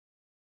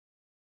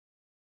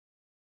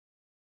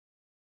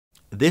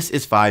This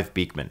is 5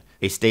 Beekman,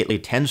 a stately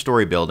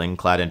 10-story building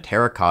clad in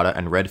terracotta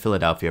and red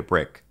Philadelphia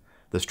brick.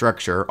 The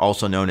structure,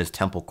 also known as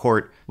Temple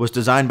Court, was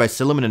designed by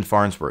Silliman &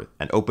 Farnsworth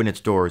and opened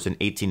its doors in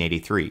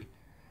 1883.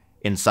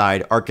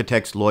 Inside,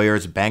 architects,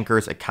 lawyers,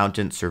 bankers,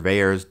 accountants,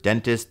 surveyors,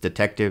 dentists,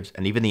 detectives,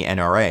 and even the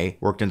NRA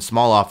worked in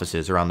small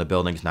offices around the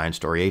building's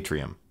 9-story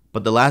atrium.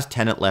 But the last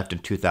tenant left in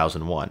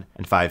 2001,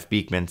 and 5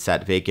 Beekman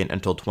sat vacant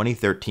until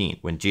 2013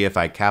 when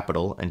GFI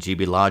Capital and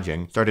GB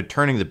Lodging started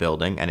turning the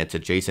building and its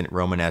adjacent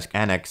Romanesque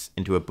annex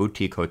into a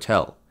boutique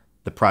hotel.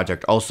 The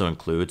project also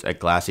includes a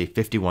glassy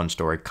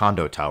 51-story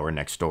condo tower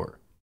next door.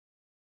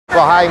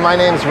 Well, hi, my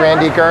name is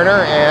Randy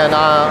Gerner, and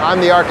I'm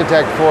the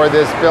architect for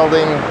this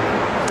building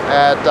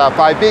at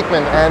 5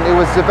 Beekman, and it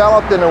was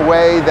developed in a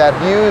way that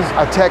used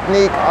a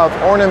technique of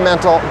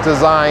ornamental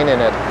design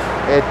in it.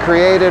 It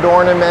created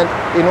ornament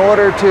in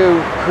order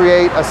to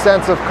create a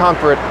sense of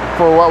comfort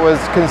for what was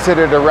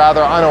considered a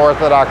rather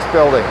unorthodox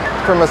building.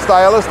 From a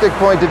stylistic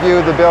point of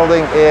view, the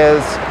building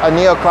is a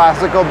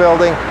neoclassical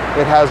building.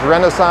 It has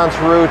Renaissance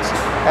roots,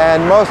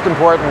 and most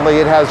importantly,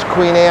 it has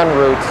Queen Anne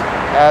roots,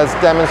 as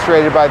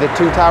demonstrated by the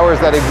 2 towers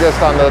that exist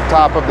on the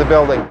top of the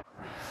building.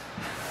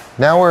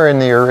 Now we're in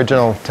the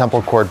original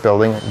Temple Court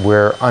building.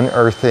 We're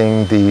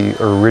unearthing the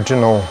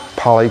original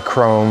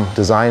polychrome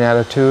design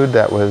attitude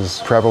that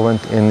was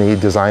prevalent in the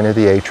design of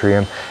the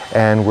atrium,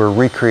 and we're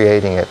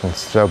recreating it. And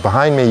so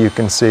behind me you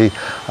can see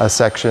a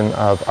section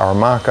of our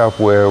mock-up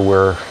where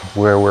we're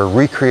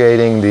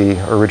recreating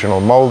the original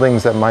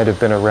moldings that might have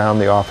been around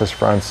the office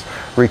fronts,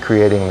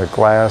 recreating the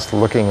glass,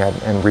 looking at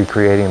and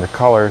recreating the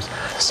colors.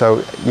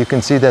 So you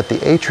can see that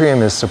the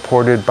atrium is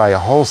supported by a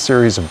whole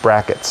series of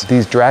brackets.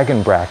 These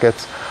dragon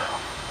brackets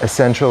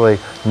essentially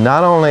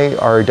not only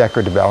are a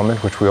decorative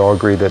element, which we all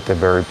agree that they're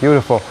very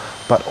beautiful,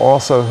 but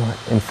also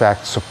in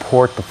fact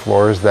support the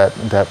floors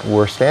that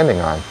we're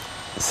standing on.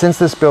 Since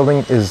this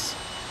building is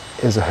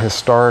a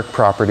historic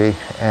property,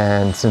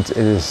 and since it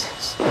is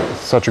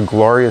such a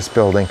glorious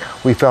building,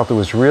 we felt it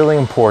was really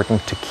important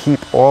to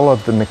keep all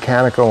of the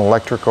mechanical and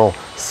electrical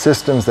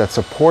systems that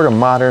support a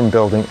modern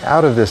building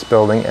out of this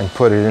building and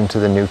put it into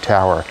the new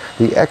tower.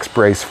 The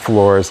X-brace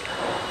floors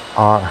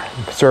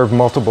serve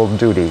multiple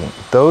duty.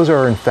 Those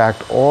are in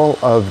fact all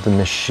of the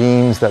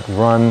machines that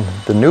run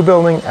the new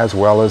building as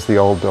well as the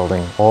old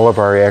building. All of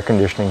our air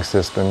conditioning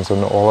systems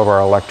and all of our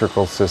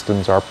electrical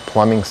systems, our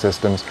plumbing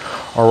systems,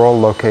 are all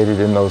located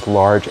in those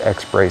large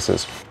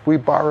X-braces. We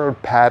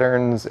borrowed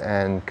patterns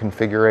and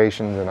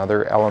configurations and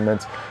other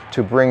elements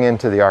to bring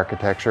into the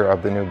architecture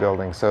of the new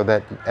building, so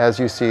that as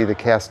you see the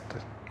cast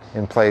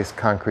in place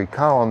concrete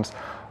columns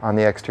on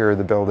the exterior of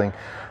the building,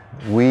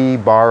 we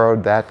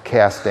borrowed that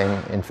casting,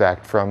 in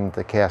fact, from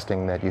the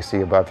casting that you see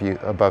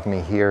above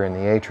me here in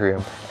the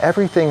atrium.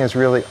 Everything is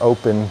really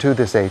open to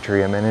this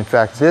atrium, and in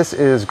fact, this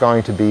is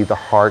going to be the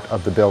heart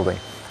of the building.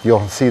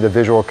 You'll see the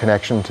visual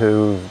connection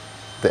to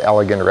the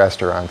elegant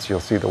restaurants. You'll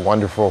see the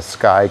wonderful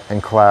sky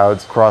and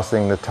clouds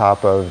crossing the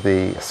top of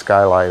the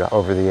skylight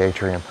over the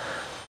atrium.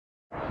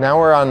 Now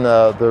we're on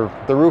the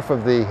roof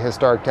of the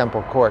historic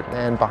Temple Court,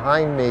 and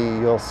behind me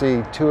you'll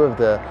see 2 of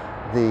the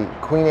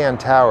Queen Anne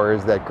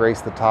towers that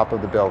grace the top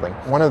of the building.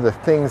 One of the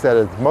things that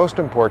is most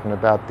important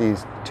about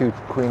these 2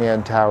 Queen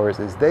Anne towers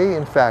is they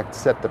in fact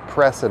set the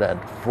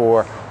precedent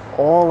for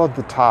all of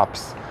the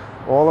tops,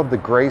 all of the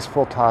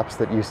graceful tops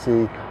that you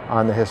see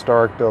on the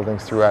historic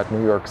buildings throughout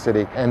New York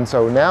City. And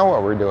so now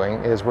what we're doing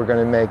is we're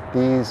going to make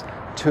these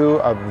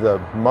 2 of the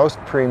most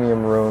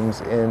premium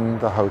rooms in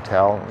the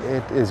hotel.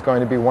 It is going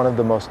to be one of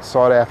the most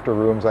sought after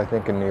rooms, I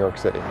think, in New York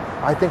City.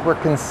 I think we're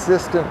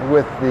consistent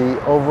with the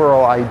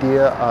overall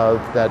idea of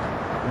that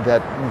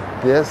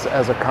this,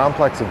 as a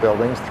complex of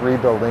buildings, 3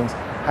 buildings,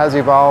 has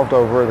evolved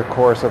over the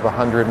course of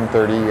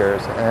 130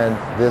 years, and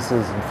this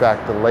is in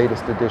fact the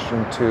latest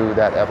addition to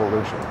that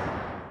evolution.